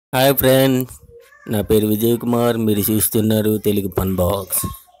Hi friends, నా పేరు విజయ్ కుమార్. మీరు చూస్తున్నారు తెలుగు ఫన్ బాక్స్.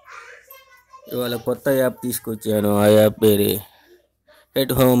 ఇవాళ కొత్త యాప్ తీసుకొచ్చాను. ఆ యాప్ పేరు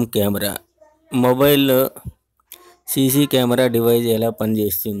ఎట్ హోమ్ కెమెరా. మొబైల్లో సీసీ కెమెరా డివైస్ ఎలా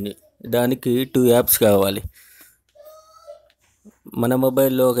పనిచేస్తుంది, దానికి 2 యాప్స్ కావాలి. మన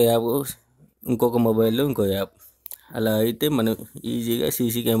మొబైల్లో ఒక యాప్, ఇంకొక మొబైల్లో ఇంకో యాప్. అలా అయితే మనం ఈజీగా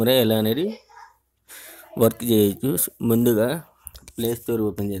సీసీ కెమెరా ఎలా అనేది వర్క్ చేయొచ్చు. ముందుగా ప్లే స్టోర్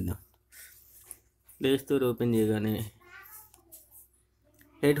ఓపెన్ చేద్దాం. ప్లే స్టోర్ ఓపెన్ చేయగానే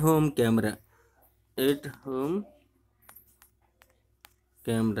ఎట్ హోమ్ కెమెరా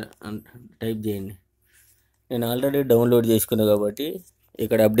అని టైప్ చేయండి. నేను ఆల్రెడీ డౌన్లోడ్ చేసుకున్నా కాబట్టి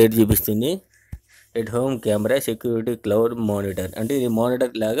ఇక్కడ అప్డేట్ చూపిస్తుంది. At home camera security cloud monitor అంటే ఇది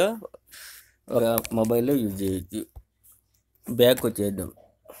మానిటర్ లాగా ఒక మొబైల్లో యూజ్ చేయొచ్చు. బ్యాక్ వచ్చేద్దాం.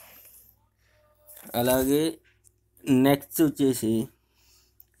 అలాగే నెక్స్ట్ వచ్చేసి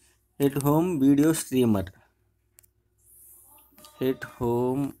at home video streamer. At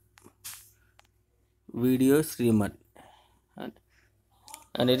home video streamer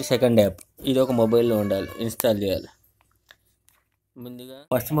అనేది సెకండ్ యాప్. ఇది ఒక మొబైల్లో ఉండాలి, ఇన్స్టాల్ చేయాలి. ముందుగా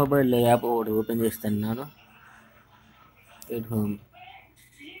ఫస్ట్ మొబైల్లో యాప్ ఒకటి ఓపెన్ చేస్తున్నాను. ఎట్ హోమ్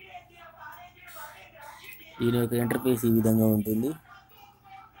దీని యొక్క ఇంటర్ఫేస్ ఈ విధంగా ఉంటుంది.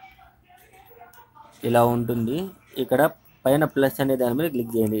 ఇలా ఉంటుంది. ఇక్కడ పైన ప్లస్ అనే దాని మీద క్లిక్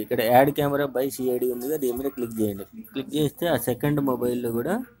చేయండి. ఇక్కడ యాడ్ కెమెరా బై సిఐడి ఉంది కదా, దీని మీద క్లిక్ చేయండి. క్లిక్ చేస్తే ఆ సెకండ్ మొబైల్లో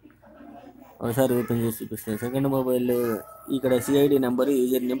కూడా ఒకసారి ఓపెన్ చేసి చూపిస్తుంది. సెకండ్ మొబైల్ ఇక్కడ CID number,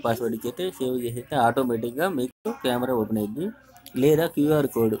 user name, password ఇచ్చేస్తే సేవ్ చేసేస్తే ఆటోమేటిక్గా మీకు కెమెరా ఓపెన్ అయింది. లేదా క్యూఆర్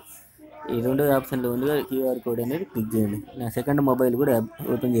కోడ్ ఈ రెండు ఆప్షన్లో ఉంది కదా, క్యూఆర్ కోడ్ అనేది క్లిక్ చేయండి. నా సెకండ్ మొబైల్ కూడా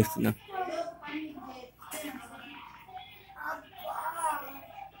ఓపెన్ చేస్తున్నా.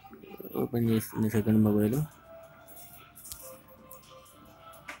 ఓపెన్ చేస్తుంది సెకండ్ మొబైల్.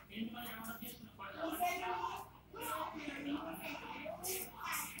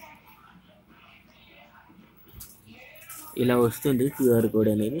 ఇలా వస్తుంది క్యూఆర్ కోడ్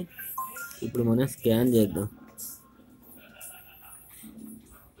అనేది. ఇప్పుడు మనం స్కాన్ చేద్దాం.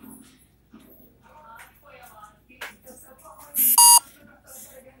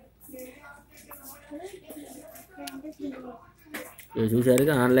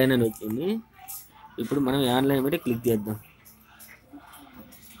 చూసారుగా ఆన్లైన్ అని వచ్చింది. ఇప్పుడు మనం ఆన్లైన్ మీద క్లిక్ చేద్దాం.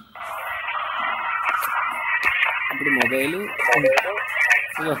 ఇప్పుడు మొబైల్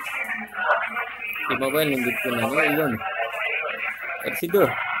ఈ మొబైల్ నేను తిప్పుకున్నాను. ఇదిగోండి సిద్ధు,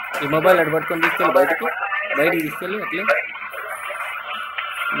 ఈ మొబైల్ అటు పట్టుకొని తీసుకెళ్ళి బయటికి తీసుకెళ్ళి అట్లే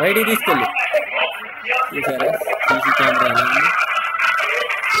బయటికి తీసుకెళ్ళి. చూసారా సీసీ కెమెరా ఎలా ఉంది?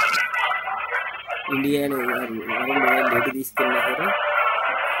 ఇండియాలో ఎటు తీసుకెళ్ళినా సరే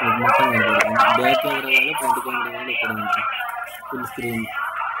మీకు మొత్తం కనపడుతుంది. బ్యాక్ కెమెరా వల్ల ఫ్రంట్ కెమెరా వల్ల ఇక్కడ ఉంటుంది ఫుల్ స్క్రీన్.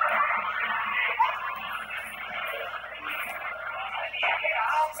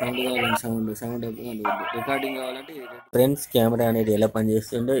 సౌండ్ కావాలంటే సౌండ్ రికార్డింగ్ కావాలంటే. ఫ్రెండ్స్, కెమెరా అనేది ఎలా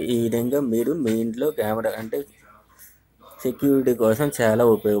పనిచేస్తుందో ఈ విధంగా మీరు మీ ఇంట్లో కెమెరా అంటే సెక్యూరిటీ కోసం చాలా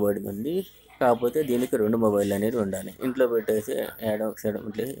ఉపయోగపడుతుంది. కాకపోతే దీనికి 2 మొబైల్ అనేది ఉండాలి. ఇంట్లో పెట్టేసి ఒకసారి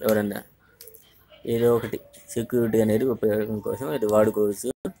ఎవరన్నా ఏదో ఒకటి సెక్యూరిటీ అనేది ఉపయోగం కోసం ఇది వాడుకోవచ్చు.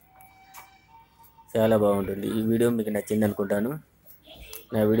 చాలా బాగుంటుంది. ఈ వీడియో మీకు నచ్చింది అనుకుంటాను.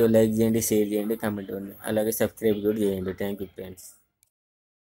 నా వీడియో లైక్ చేయండి, షేర్ చేయండి, కామెంట్ ఇవ్వండి. అలాగే సబ్స్క్రైబ్ కూడా చేయండి. Thank you friends.